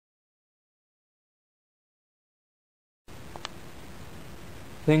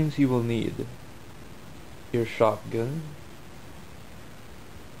Things you will need: your shotgun,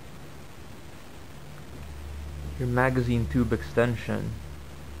 your magazine tube extension,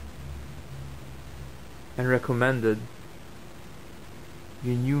 and recommended,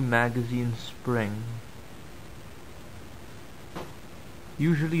 your new magazine spring.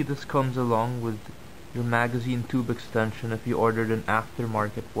 Usually this comes along with your magazine tube extension if you ordered an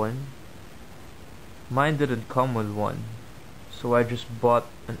aftermarket one. Mine didn't come with one, so I just bought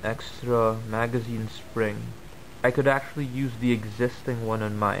an extra magazine spring. I could actually use the existing one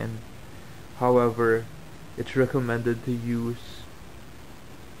on mine. However, it's recommended to use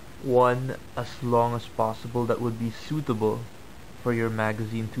one as long as possible that would be suitable for your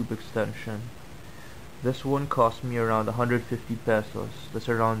magazine tube extension. This one cost me around 150 pesos. That's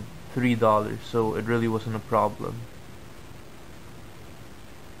around $3, so it really wasn't a problem.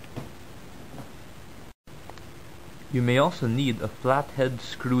 You may also need a flathead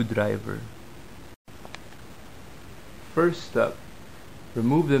screwdriver. First step,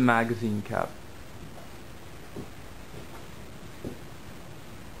 remove the magazine cap.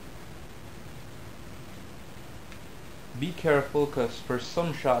 Be careful, because for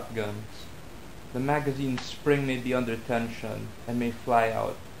some shotguns, the magazine spring may be under tension and may fly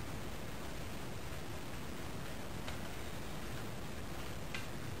out.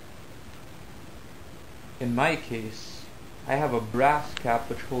 In my case, I have a brass cap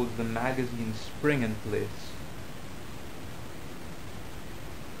which holds the magazine spring in place.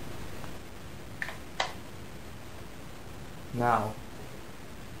 Now,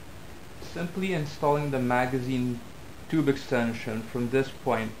 simply installing the magazine tube extension from this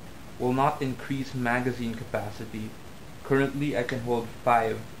point will not increase magazine capacity. Currently I can hold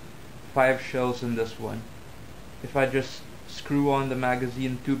five shells in this one. If I just screw on the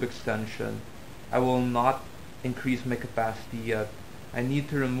magazine tube extension, I will not increase my capacity yet. I need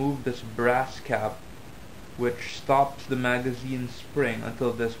to remove this brass cap which stops the magazine spring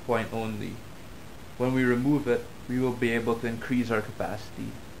until this point only. When we remove it, we will be able to increase our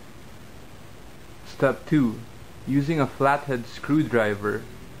capacity. Step 2. Using a flathead screwdriver,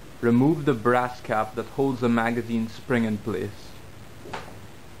 remove the brass cap that holds the magazine spring in place.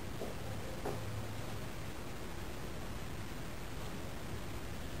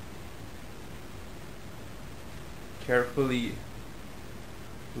 Carefully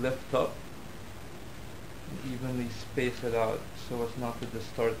lift up and evenly space it out so as not to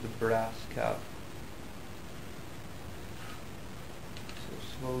distort the brass cap. So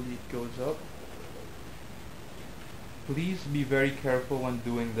slowly it goes up. Please be very careful when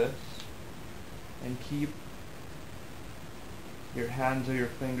doing this and keep your hands or your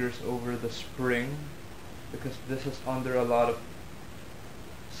fingers over the spring, because this is under a lot of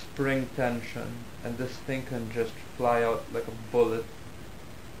spring tension and this thing can just fly out like a bullet.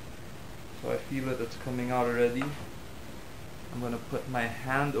 So I feel it, it's coming out already. I'm going to put my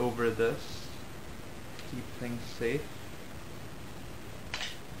hand over this to keep things safe.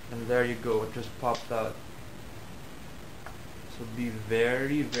 And there you go, it just popped out. So be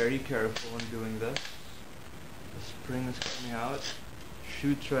very, very careful when doing this. The spring is coming out,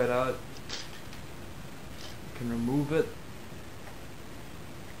 shoots right out. You can remove it.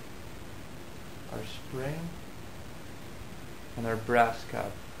 Our spring and our brass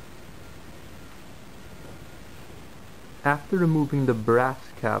cap. After removing the brass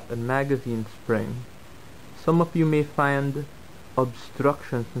cap and magazine spring, some of you may find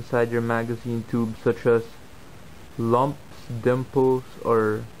obstructions inside your magazine tube, such as lumps, dimples,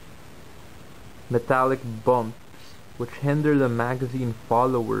 or metallic bumps which hinder the magazine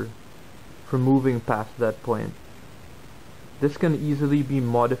follower from moving past that point. This can easily be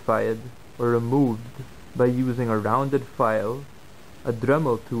modified or removed by using a rounded file, a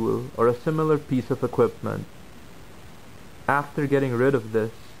Dremel tool, or a similar piece of equipment. After getting rid of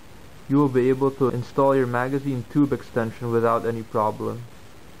this, you will be able to install your magazine tube extension without any problem.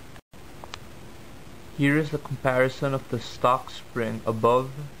 Here is a comparison of the stock spring above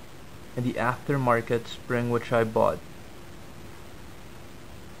and the aftermarket spring which I bought.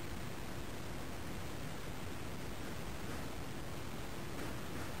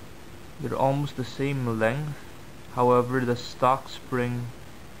 They're almost the same length, however the stock spring,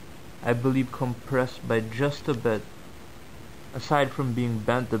 I believe, compressed by just a bit. Aside from being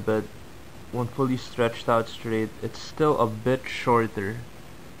bent a bit, when fully stretched out straight, it's still a bit shorter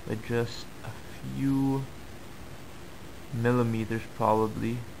by just a few millimeters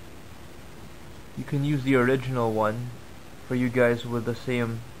probably. You can use the original one for you guys with the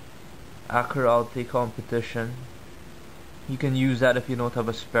same Akkar Altay Competition. You can use that if you don't have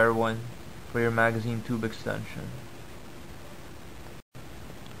a spare one for your magazine tube extension.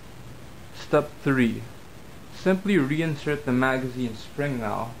 Step 3. Simply reinsert the magazine spring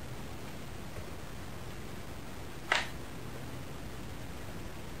now.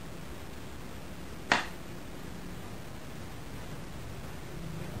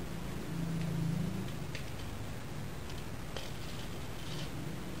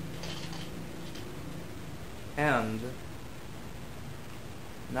 And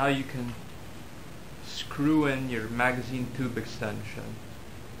now you can screw in your magazine tube extension.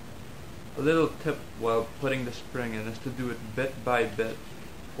 A little tip while putting the spring in is to do it bit by bit,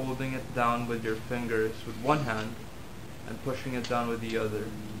 holding it down with your fingers with one hand and pushing it down with the other.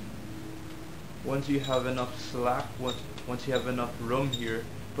 Once you have enough slack, once you have enough room here,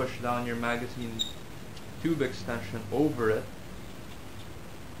 push down your magazine tube extension over it.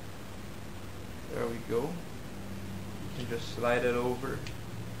 There we go. You can just slide it over.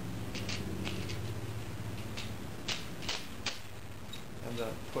 And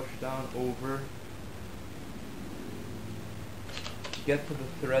then push down over. Get to the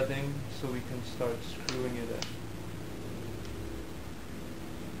threading so we can start screwing it in.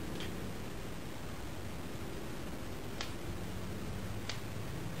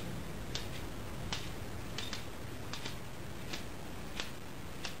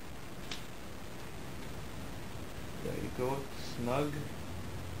 There you go, it's snug.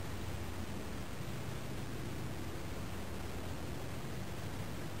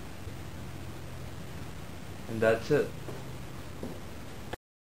 And that's it.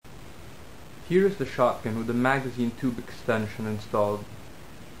 Here is the shotgun with the magazine tube extension installed.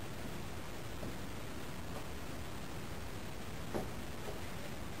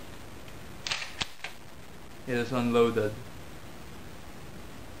 It is unloaded.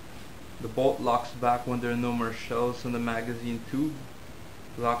 The bolt locks back when there are no more shells in the magazine tube.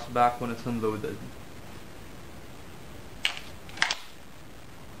 Locks back when it's unloaded.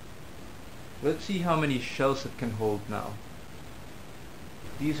 Let's see how many shells it can hold now.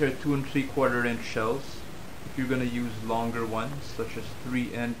 These are 2 3/4 inch shells. If you're going to use longer ones, such as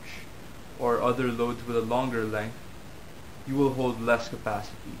 3-inch or other loads with a longer length, you will hold less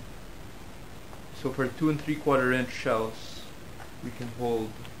capacity. So for 2 3/4 inch shells, we can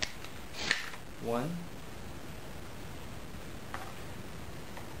hold 1,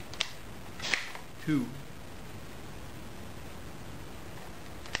 2,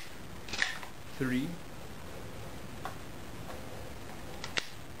 3,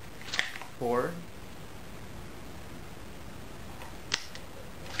 4,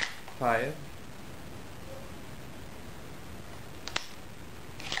 5,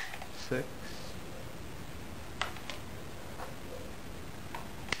 6,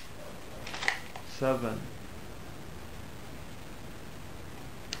 7,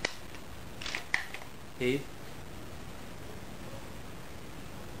 8,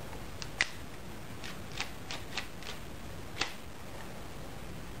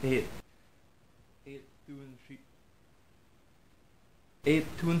 8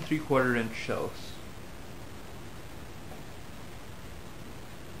 2 3/4 inch shells.